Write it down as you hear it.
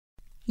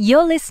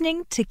You're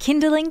listening to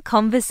Kindling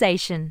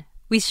Conversation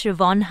with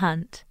Siobhan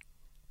Hunt,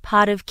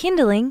 part of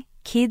Kindling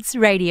Kids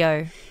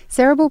Radio.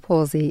 Cerebral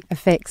palsy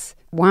affects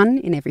 1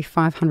 in every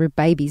 500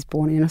 babies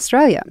born in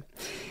Australia.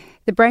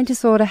 The brain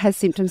disorder has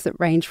symptoms that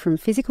range from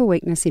physical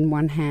weakness in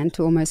one hand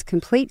to almost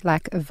complete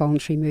lack of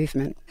voluntary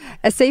movement.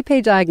 A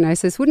CP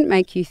diagnosis wouldn't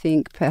make you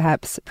think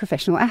perhaps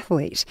professional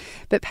athlete,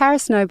 but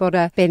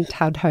para-snowboarder Ben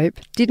Tudhope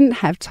didn't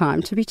have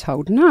time to be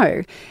told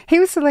no. He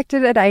was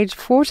selected at age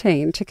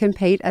 14 to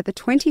compete at the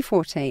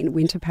 2014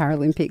 Winter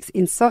Paralympics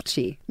in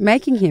Sochi,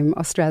 making him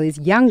Australia's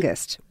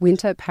youngest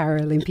Winter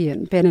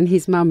Paralympian. Ben and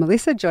his mum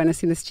Melissa join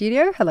us in the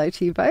studio. Hello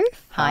to you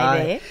both. Hi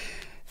there.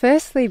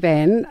 Firstly,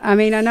 Ben, I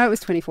know it was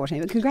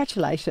 2014, but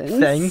congratulations.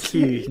 Thank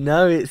you.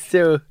 No, it's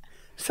still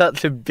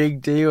such a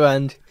big deal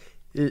and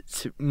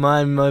it's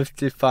my most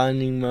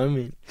defining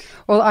moment.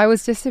 Well, I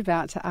was just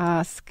about to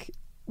ask,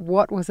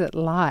 what was it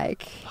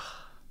like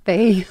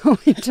being a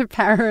Winter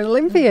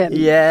Paralympian?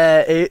 Yeah,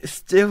 it's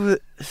still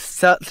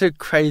such a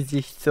crazy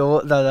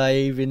thought that I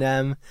even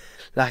am.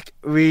 Like,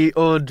 we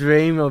all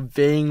dream of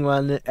being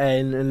an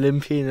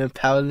Olympian, a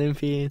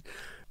Paralympian.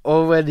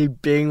 Already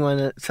being one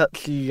at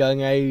such a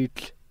young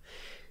age.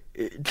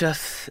 It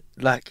just,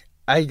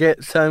 I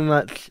get so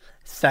much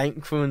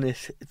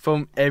thankfulness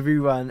from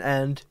everyone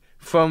and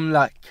from,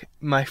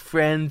 my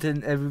friends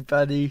and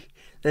everybody.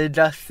 They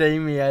just see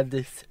me as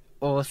this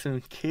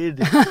awesome kid.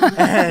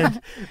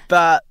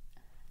 But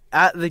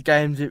at the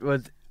games, it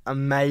was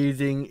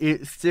amazing.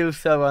 It's still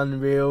so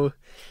unreal.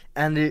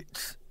 And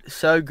it's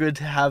so good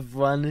to have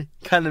one.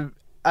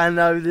 I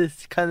know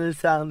this kind of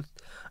sounds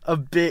a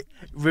bit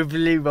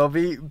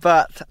wibbly-wobbly,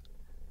 but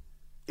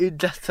it's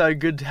just so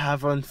good to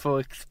have one for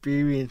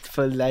experience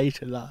for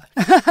later life.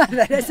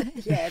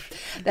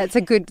 That's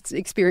a good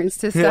experience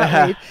to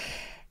start with.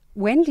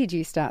 When did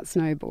you start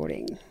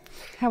snowboarding?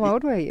 How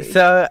old were you?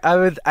 So I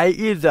was 8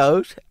 years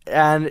old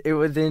and it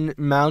was in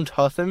Mount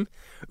Hotham.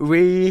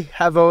 We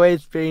have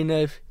always been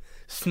a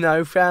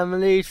snow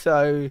family,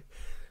 so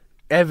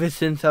ever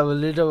since I was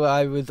little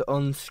I was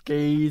on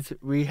skis.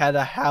 We had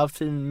a house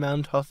in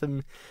Mount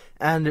Hotham.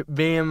 And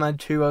me and my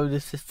 2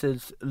 older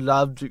sisters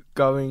loved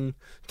going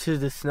to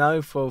the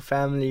snow for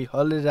family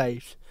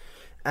holidays.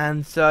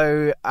 And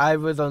so I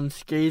was on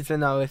skis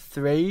when I was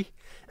 3,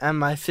 and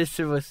my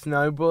sister was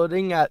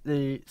snowboarding at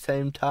the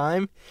same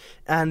time.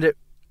 And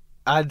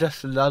I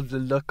just loved the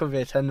look of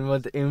it and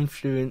was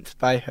influenced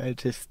by her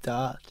to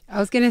start. I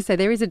was going to say,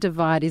 there is a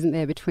divide, isn't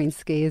there, between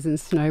skiers and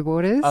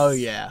snowboarders? Oh,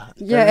 yeah.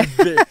 Yeah.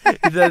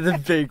 They're the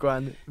big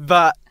one.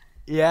 But,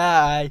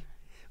 yeah,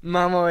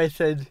 Mum always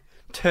said,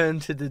 turn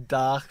to the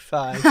dark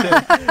side.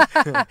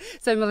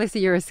 So, Melissa,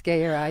 you're a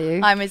skier, are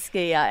you? I'm a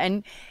skier,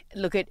 and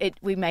look,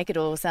 we make it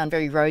all sound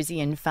very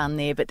rosy and fun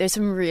there, but there's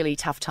some really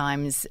tough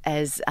times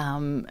as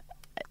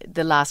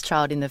the last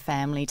child in the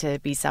family to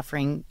be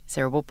suffering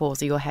cerebral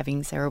palsy or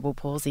having cerebral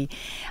palsy.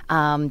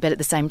 But at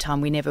the same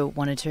time, we never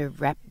wanted to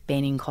wrap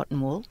Ben in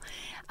cotton wool.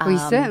 We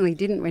certainly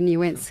didn't when you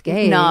went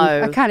skiing.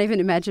 No. I can't even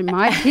imagine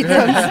my kids.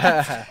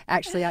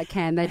 Actually, I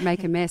can. They'd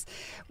make a mess.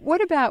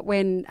 What about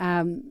when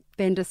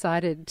Ben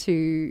decided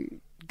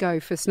to go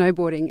for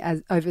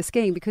snowboarding over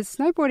skiing? Because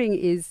snowboarding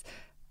is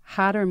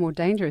harder and more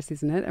dangerous,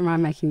 isn't it? Am I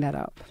making that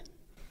up?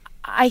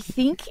 I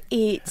think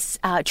it's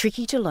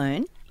tricky to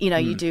learn.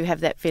 You do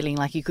have that feeling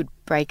like you could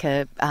break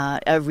a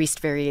wrist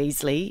very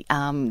easily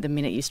the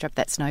minute you strap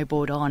that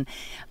snowboard on.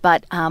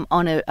 But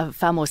on a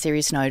far more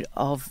serious note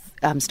of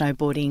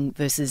snowboarding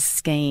versus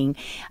skiing,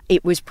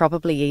 it was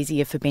probably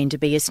easier for Ben to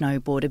be a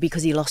snowboarder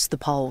because he lost the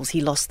poles,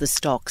 he lost the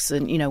stocks.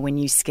 And, when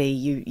you ski,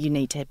 you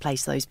need to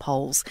place those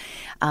poles.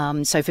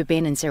 So for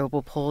Ben and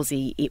cerebral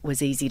palsy, it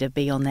was easy to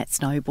be on that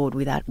snowboard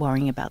without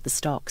worrying about the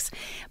stocks.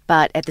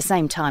 But at the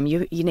same time,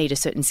 you need a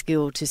certain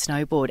skill to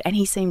snowboard. And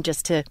he seemed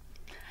just to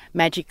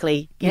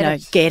magically,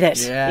 get it.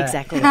 Yeah.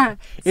 Exactly.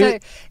 So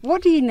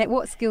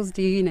what skills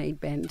do you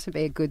need, Ben, to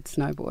be a good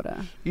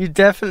snowboarder? You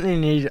definitely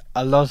need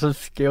a lot of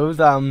skills.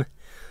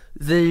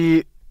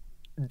 The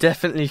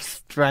definitely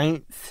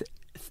strength,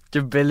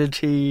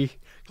 stability,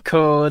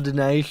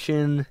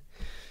 coordination,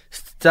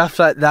 stuff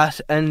like that.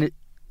 And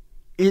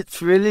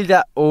it's really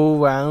that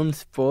all-round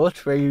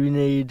sport where you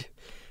need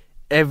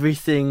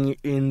everything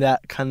in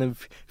that kind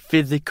of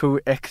physical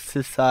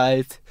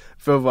exercise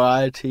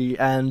variety.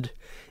 And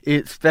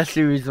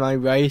especially with my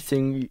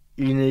racing,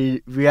 you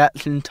need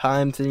reaction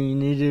times and you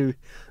need to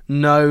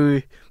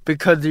know,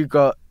 because you've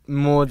got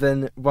more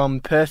than one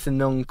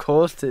person on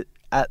course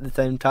at the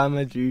same time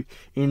as you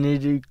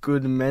need a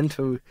good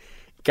mental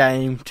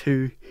game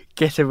to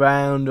get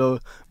around or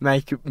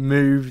make it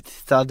move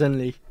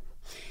suddenly.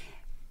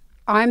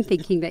 I'm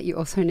thinking that you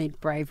also need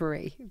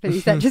bravery. But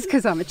is that just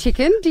because I'm a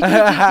chicken? Do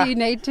you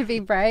need to be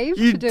brave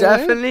You to do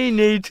definitely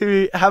need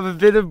to have a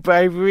bit of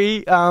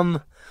bravery.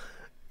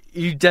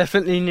 You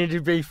definitely need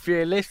to be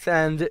fearless,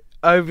 and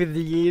over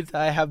the years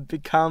I have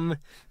become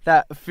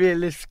that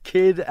fearless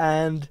kid,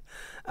 and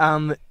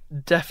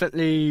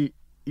definitely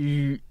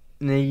you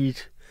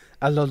need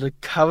a lot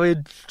of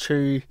courage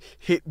to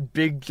hit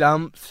big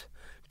jumps,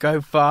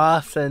 go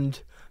fast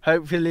and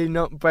hopefully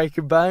not break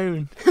a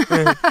bone.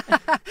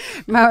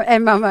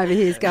 And Mum over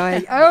here is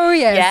going, oh,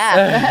 yes.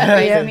 Yeah,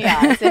 raising the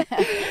eyes.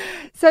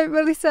 So,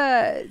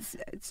 Melissa,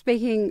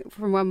 speaking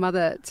from one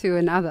mother to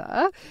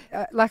another,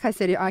 like I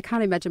said, I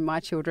can't imagine my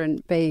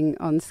children being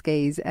on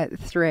skis at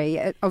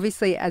 3.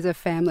 Obviously, as a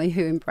family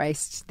who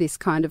embraced this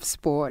kind of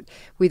sport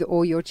with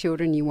all your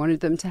children, you wanted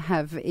them to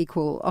have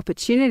equal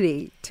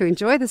opportunity to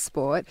enjoy the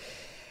sport.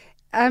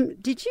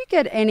 Did you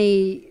get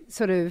any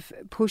sort of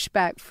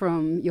pushback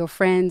from your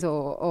friends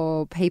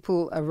or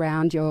people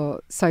around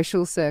your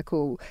social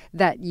circle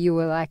that you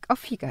were like,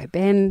 off you go,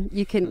 Ben,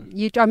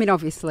 I mean,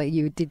 obviously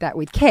you did that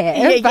with care.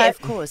 Yeah, but,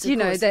 of course. You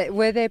know,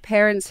 were there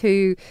parents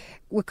who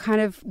were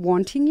kind of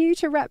wanting you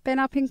to wrap Ben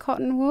up in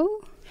cotton wool?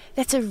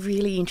 That's a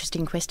really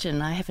interesting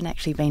question. I haven't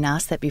actually been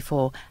asked that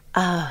before.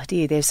 Oh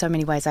dear, there's so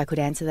many ways I could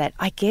answer that.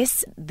 I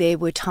guess there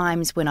were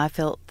times when I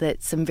felt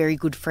that some very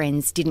good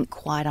friends didn't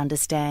quite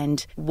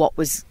understand what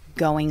was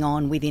going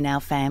on within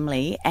our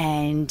family,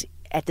 and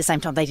at the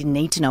same time they didn't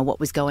need to know what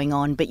was going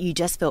on, but you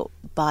just felt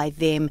by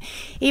them,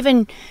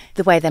 even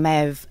the way they may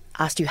have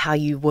asked you how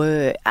you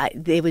were,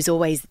 there was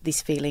always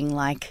this feeling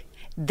like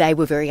they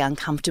were very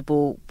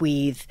uncomfortable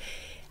with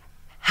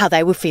how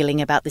they were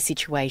feeling about the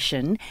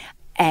situation,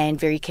 and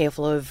very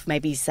careful of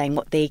maybe saying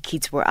what their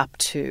kids were up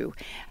to.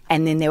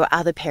 And then there were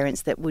other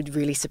parents that would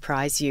really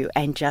surprise you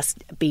and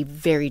just be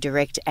very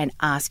direct and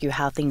ask you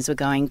how things were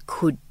going.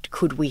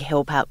 Could we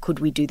help out? Could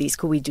we do this?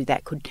 Could we do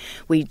that? Could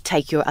we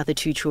take your other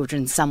 2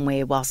 children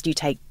somewhere whilst you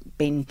take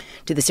Ben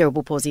to the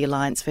Cerebral Palsy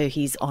Alliance for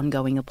his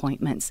ongoing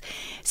appointments?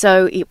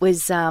 So it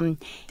was an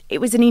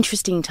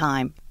interesting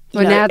time.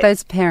 Well, now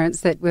those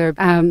parents that were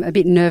a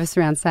bit nervous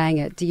around saying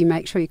it, do you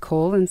make sure you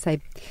call and say,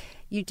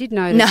 you did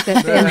notice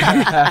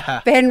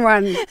that Ben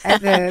won at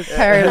the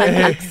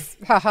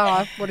Paralympics.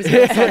 Haha, what is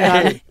your son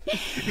done?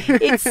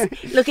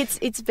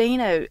 It's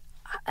been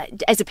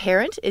as a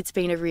parent, it's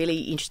been a really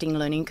interesting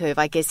learning curve.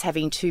 I guess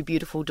having 2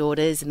 beautiful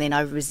daughters, and then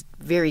I was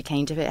very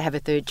keen to have a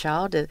 3rd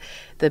child,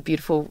 the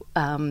beautiful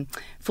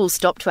full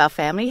stop to our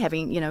family.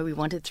 Having, we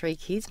wanted 3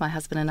 kids, my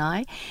husband and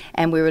I,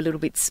 and we were a little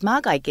bit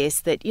smug, I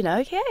guess, that,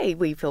 hey,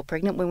 we felt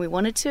pregnant when we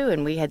wanted to,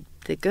 and we had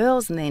the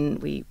girls, and then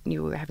we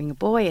knew we were having a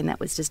boy, and that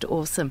was just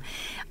awesome.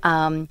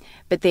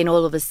 But then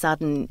all of a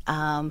sudden,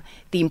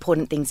 the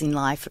important things in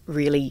life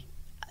really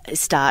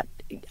start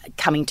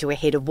coming to a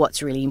head of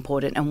what's really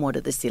important and what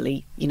are the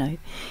silly,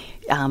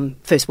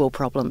 first world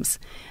problems.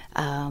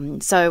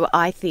 So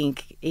I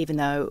think, even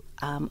though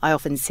I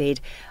often said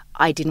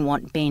I didn't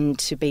want Ben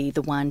to be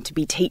the one to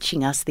be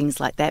teaching us things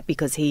like that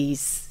because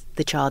he's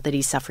the child that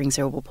is suffering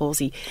cerebral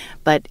palsy,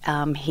 but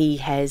he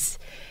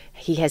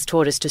has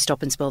taught us to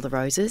stop and smell the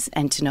roses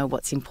and to know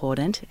what's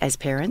important as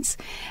parents.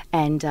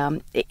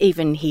 And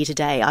even here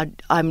today,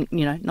 I'm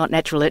not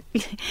natural at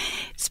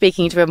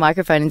speaking to a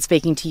microphone and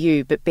speaking to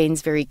you, but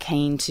Ben's very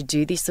keen to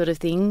do this sort of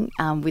thing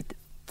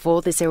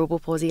for the Cerebral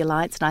Palsy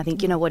Alliance. And I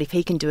think, if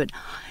he can do it,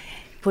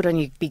 put on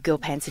your big girl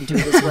pants and do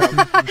it as well.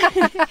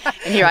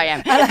 And here I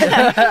am.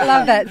 I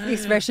love that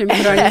expression,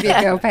 put on your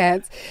big girl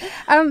pants.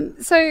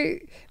 So,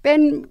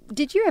 Ben,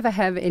 did you ever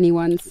have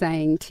anyone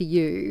saying to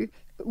you,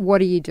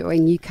 what are you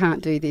doing? You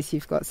can't do this.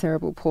 You've got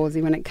cerebral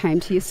palsy when it came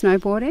to your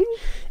snowboarding?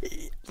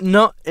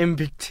 Not in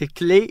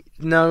particular.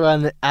 No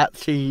one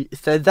actually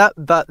said that,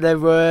 but there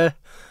were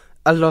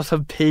a lot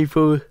of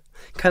people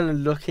kind of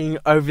looking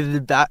over the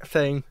back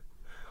saying,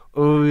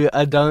 oh,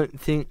 I don't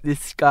think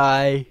this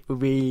guy will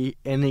be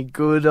any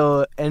good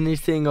or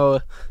anything,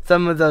 or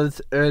some of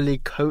those early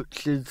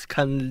coaches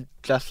kind of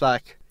just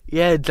like,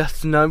 yeah,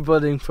 just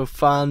snowboarding for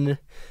fun.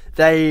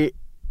 They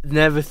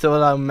never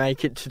thought I'd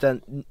make it to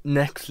the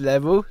next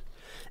level,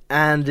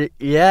 and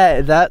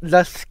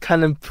that's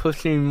kind of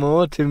pushing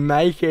more to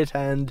make it.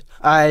 And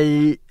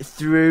I,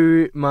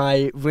 through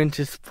my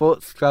winter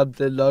sports club,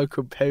 the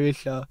local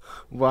Perisher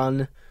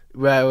one,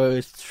 where I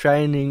was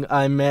training,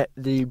 I met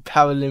the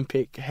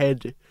Paralympic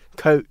head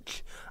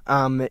coach.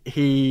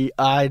 He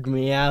eyed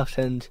me out,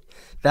 and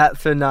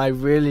that's when I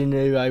really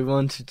knew I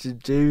wanted to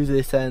do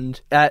this,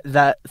 and at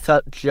that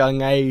such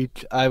young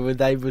age I was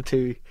able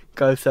to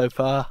go so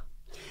far.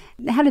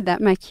 How did that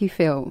make you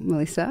feel,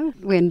 Melissa,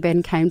 when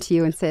Ben came to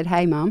you and said,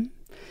 hey, Mum,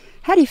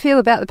 how do you feel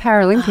about the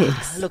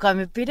Paralympics? Look, I'm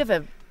a bit of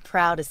a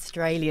proud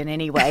Australian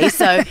anyway,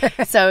 so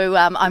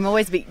I'm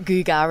always a bit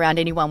goo-gaga around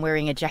anyone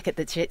wearing a jacket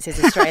that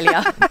says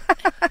Australia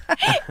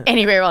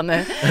anywhere on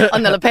the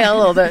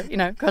lapel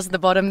or across the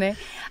bottom there.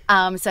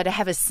 So to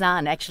have a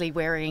son actually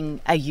wearing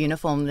a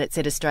uniform that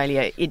said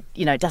Australia, it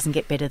doesn't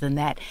get better than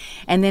that.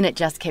 And then it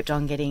just kept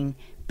on getting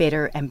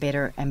better and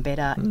better and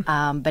better.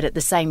 But at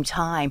the same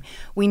time,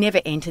 we never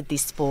entered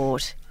this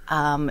sport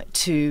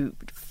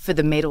for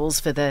the medals,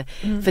 for the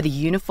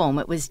uniform.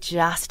 It was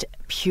just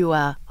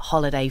pure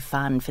holiday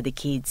fun for the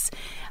kids.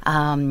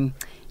 And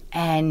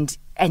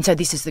so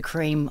this is the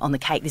cream on the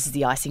cake. This is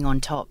the icing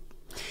on top.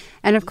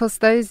 And of course,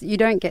 you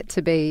don't get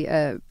to be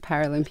a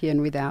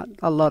Paralympian without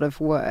a lot of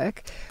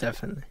work.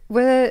 Definitely.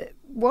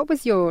 What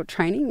was your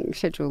training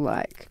schedule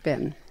like,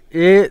 Ben?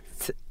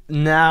 It's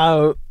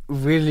now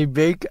really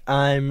big.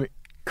 I'm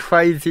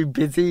crazy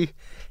busy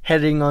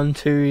heading on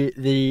to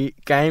the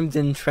games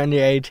in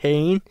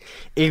 2018.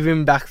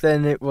 Even back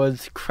then it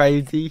was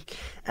crazy,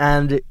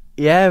 and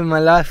yeah, my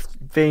life's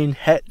been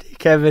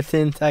hectic ever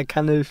since I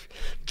kind of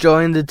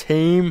joined the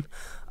team.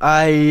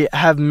 I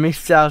have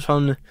missed out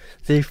on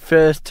the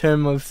first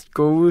term of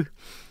school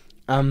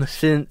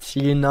since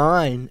year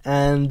 9,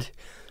 and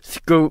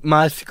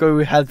my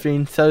school has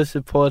been so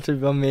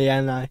supportive of me,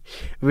 and I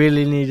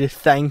really need to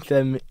thank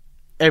them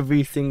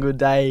every single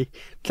day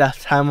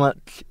just how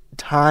much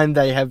time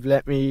they have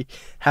let me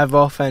have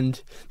off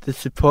and the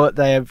support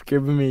they have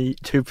given me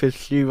to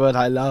pursue what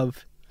I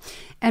love.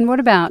 And what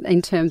about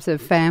in terms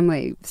of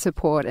family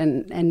support?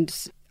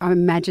 And I'm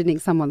imagining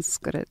someone's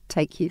got to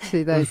take you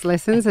to those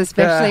lessons,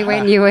 especially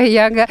when you were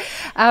younger.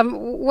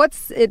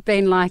 What's it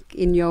been like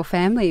in your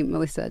family,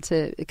 Melissa,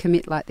 to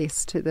commit like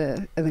this to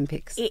the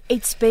Olympics?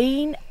 It's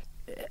been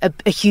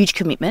a huge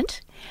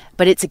commitment,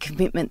 but it's a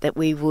commitment that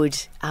we would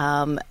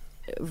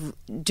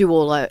do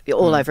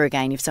all over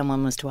again if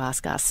someone was to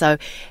ask us. So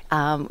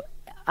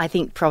I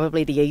think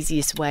probably the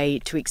easiest way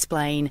to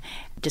explain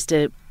just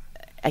a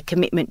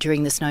commitment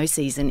during the snow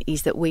season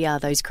is that we are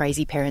those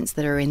crazy parents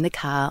that are in the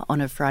car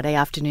on a Friday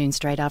afternoon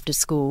straight after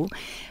school,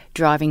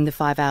 driving the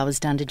 5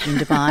 hours down to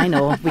Jindabyne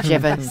or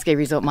whichever ski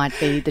resort might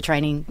be the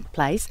training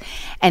place,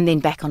 and then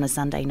back on a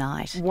Sunday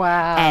night.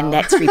 Wow. And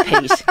that's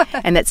repeat.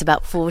 And that's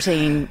about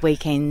 14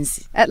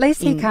 weekends. At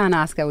least you can't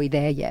ask, are we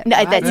there yet? No,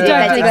 right? that's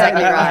exactly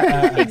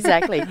right.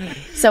 Exactly.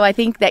 So I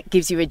think that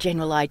gives you a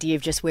general idea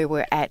of just where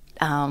we're at,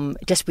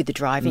 just with the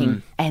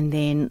driving. And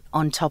then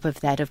on top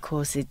of that, of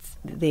course,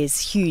 there's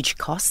huge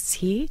costs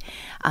here.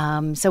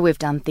 So we've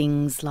done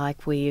things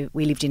like we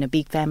lived in a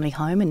big family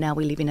home, and now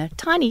we live in a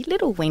tiny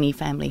little weenie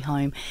family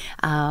home.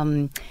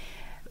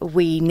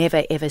 We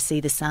never ever see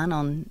the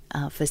sun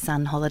for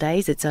sun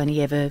holidays. It's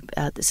only ever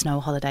the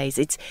snow holidays.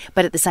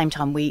 But at the same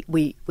time,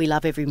 we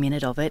love every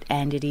minute of it,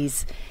 and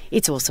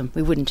it's awesome.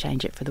 We wouldn't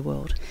change it for the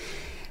world.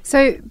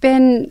 So,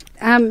 Ben,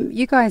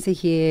 you guys are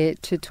here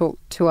to talk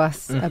to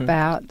us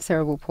about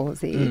cerebral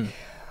palsy.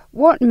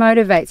 What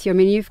motivates you? I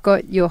mean, you've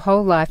got your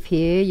whole life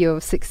here.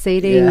 You're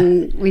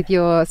succeeding with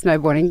your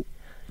snowboarding.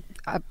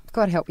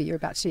 God help you, you're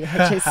about to do your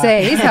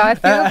HSC, so I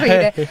feel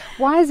for you.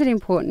 Why is it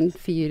important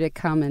for you to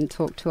come and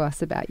talk to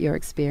us about your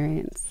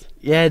experience?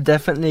 Yeah,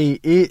 definitely.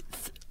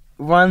 It's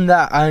one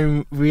that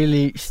I'm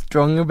really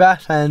strong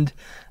about, and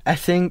I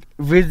think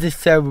with the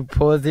Cerebral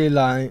Palsy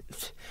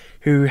Alliance,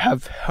 who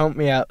have helped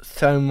me out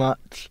so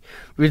much,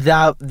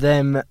 without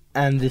them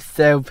and the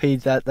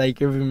therapies that they've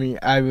given me,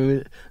 I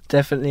will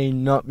definitely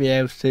not be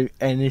able to do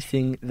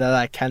anything that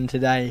I can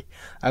today.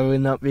 I will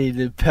not be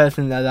the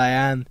person that I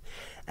am.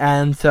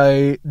 And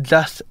so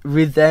just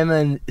with them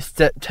in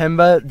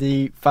September,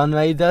 the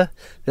fundraiser,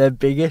 their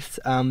biggest,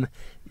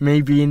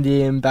 me being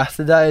the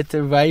ambassador, it's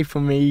a way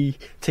for me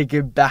to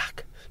give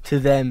back to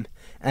them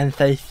and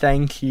say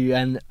thank you,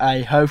 and I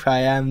hope I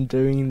am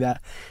doing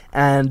that.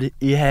 And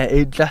yeah,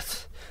 it's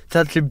just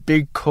such a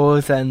big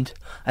cause, and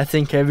I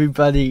think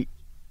everybody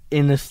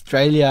in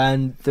Australia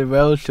and the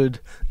world should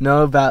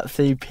know about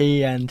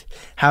CP and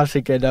how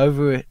to get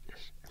over it.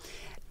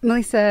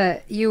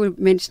 Melissa, you were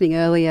mentioning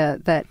earlier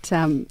that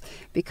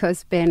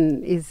because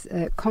Ben is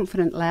a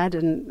confident lad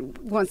and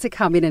wants to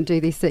come in and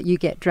do this, that you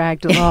get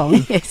dragged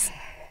along. Yes.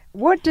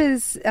 What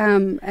does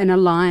an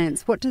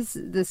alliance, what does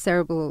the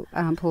Cerebral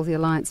Palsy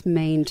Alliance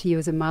mean to you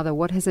as a mother?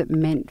 What has it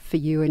meant for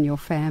you and your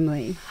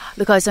family?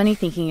 Look, I was only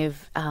thinking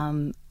of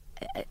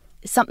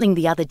something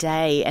the other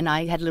day, and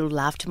I had a little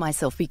laugh to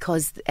myself,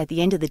 because at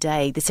the end of the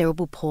day, the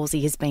cerebral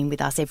palsy has been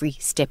with us every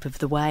step of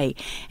the way.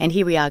 And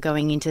here we are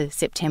going into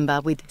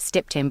September with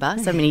Steptember,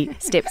 so many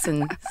steps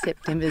and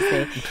Septembers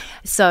there.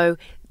 So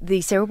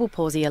the Cerebral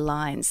Palsy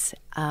Alliance,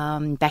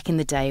 back in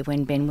the day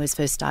when Ben was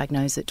first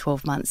diagnosed at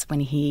 12 months, when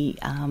we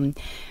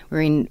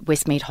were in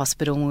Westmead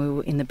Hospital and we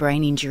were in the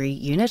brain injury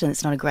unit, and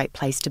it's not a great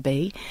place to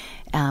be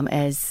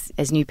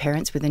as new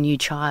parents with a new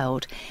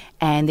child.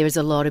 And there was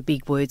a lot of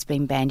big words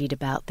being bandied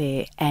about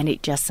there, and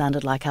it just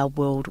sounded like our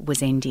world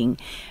was ending,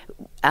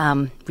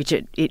 which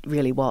it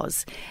really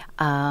was.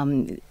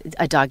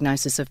 A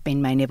diagnosis of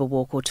Ben may never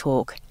walk or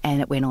talk, and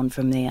it went on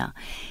from there.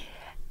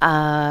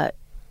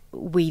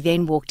 We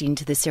then walked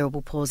into the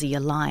Cerebral Palsy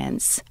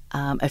Alliance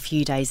a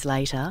few days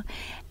later,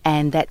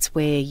 and that's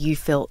where you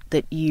felt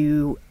that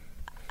you,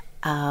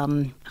 how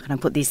can I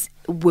put this,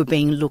 were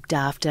being looked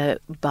after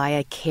by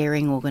a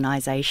caring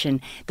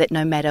organisation, that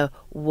no matter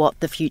what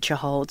the future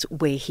holds,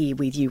 we're here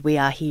with you. We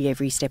are here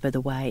every step of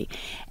the way.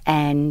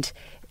 And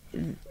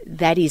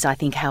that is, I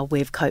think, how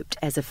we've coped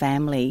as a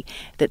family,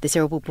 that the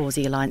Cerebral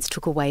Palsy Alliance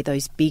took away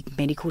those big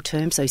medical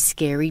terms, those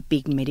scary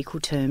big medical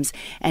terms,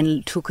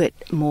 and took it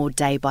more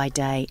day by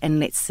day. And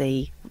let's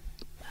see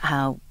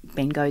how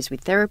Ben goes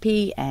with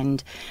therapy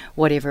and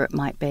whatever it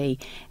might be.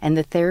 And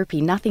the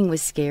therapy, nothing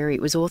was scary.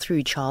 It was all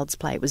through child's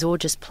play. It was all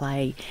just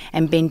play.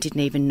 And Ben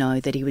didn't even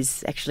know that he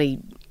was actually,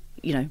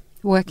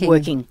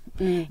 working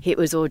It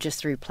was all just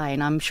through play.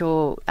 And I'm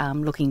sure,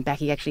 looking back,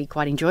 he actually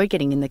quite enjoyed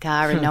getting in the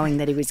car and knowing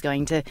that he was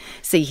going to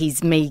see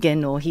his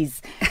Megan or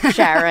his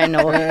Sharon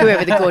or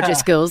whoever the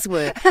gorgeous girls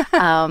were.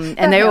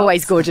 And they're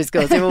always gorgeous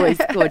girls. They're always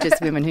gorgeous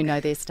women who know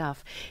their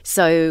stuff.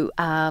 So,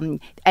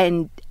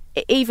 and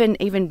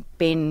even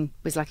Ben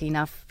was lucky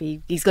enough,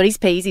 he's got his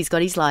P's, he's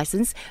got his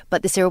licence,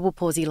 but the Cerebral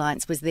Palsy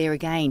Alliance was there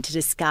again to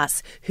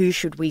discuss who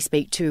should we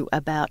speak to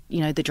about,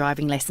 the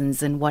driving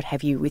lessons and what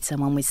have you with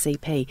someone with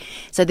CP.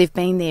 So they've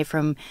been there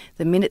from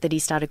the minute that he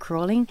started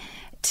crawling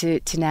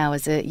to now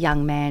as a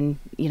young man,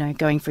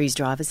 going for his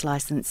driver's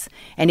licence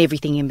and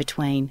everything in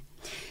between.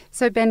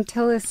 So Ben,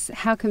 tell us,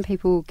 how can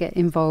people get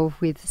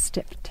involved with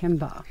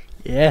Steptember?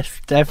 Yes,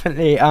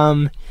 definitely.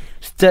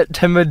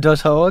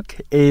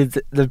 Steptember.org is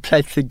the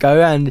place to go,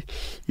 and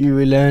you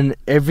will learn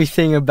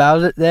everything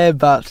about it there.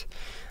 But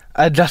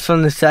I just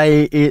want to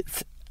say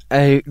it's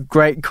a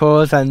great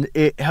cause, and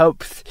it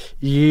helps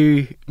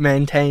you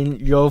maintain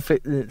your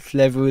fitness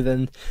levels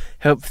and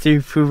helps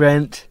you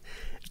prevent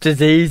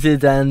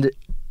diseases, and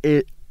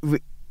it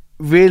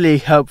really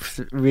helps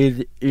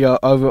with your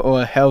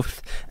overall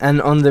health. And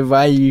on the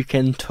way you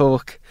can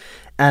talk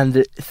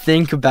and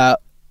think about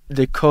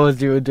the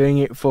cause you're doing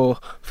it for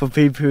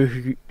people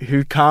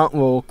who can't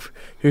walk,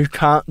 who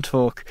can't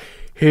talk,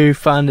 who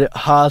find it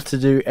hard to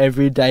do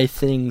everyday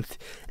things.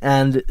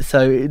 And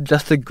so it's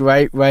just a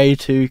great way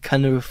to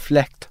kind of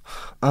reflect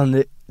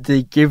on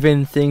the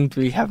given things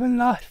we have in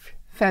life.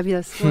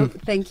 Fabulous. Well,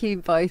 thank you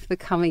both for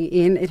coming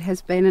in. It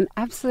has been an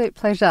absolute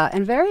pleasure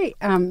and very,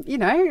 I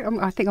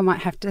think I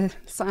might have to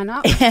sign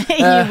up. You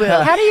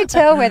will. How do you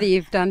tell whether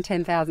you've done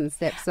 10,000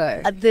 steps,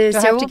 though? The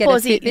Cerebral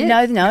Palsy,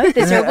 the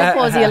Cerebral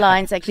Palsy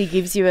Alliance actually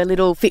gives you a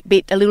little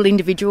Fitbit, a little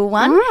individual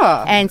one,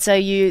 and so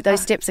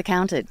those steps are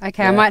counted.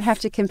 Okay, I might have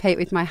to compete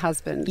with my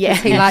husband. Yeah,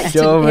 he likes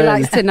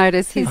to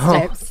notice his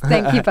steps.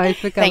 Thank you both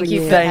for coming. Thank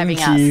you for having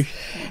us.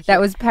 That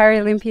was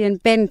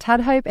Paralympian Ben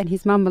Tudhope and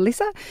his mum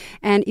Melissa.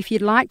 And if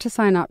you'd like to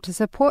sign up to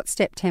support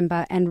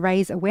Steptember and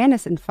raise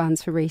awareness and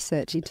funds for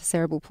research into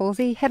cerebral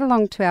palsy, head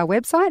along to our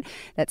website.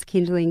 That's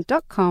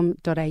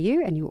kindling.com.au,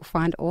 and you will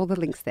find all the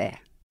links there.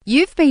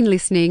 You've been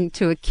listening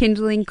to a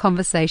Kindling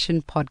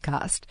Conversation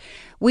podcast.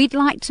 We'd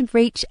like to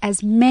reach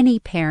as many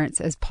parents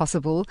as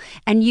possible,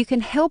 and you can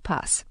help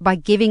us by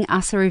giving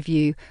us a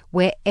review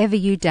wherever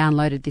you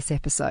downloaded this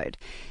episode.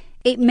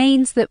 It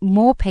means that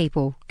more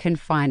people can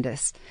find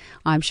us.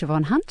 I'm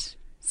Siobhan Hunt.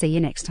 See you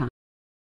next time.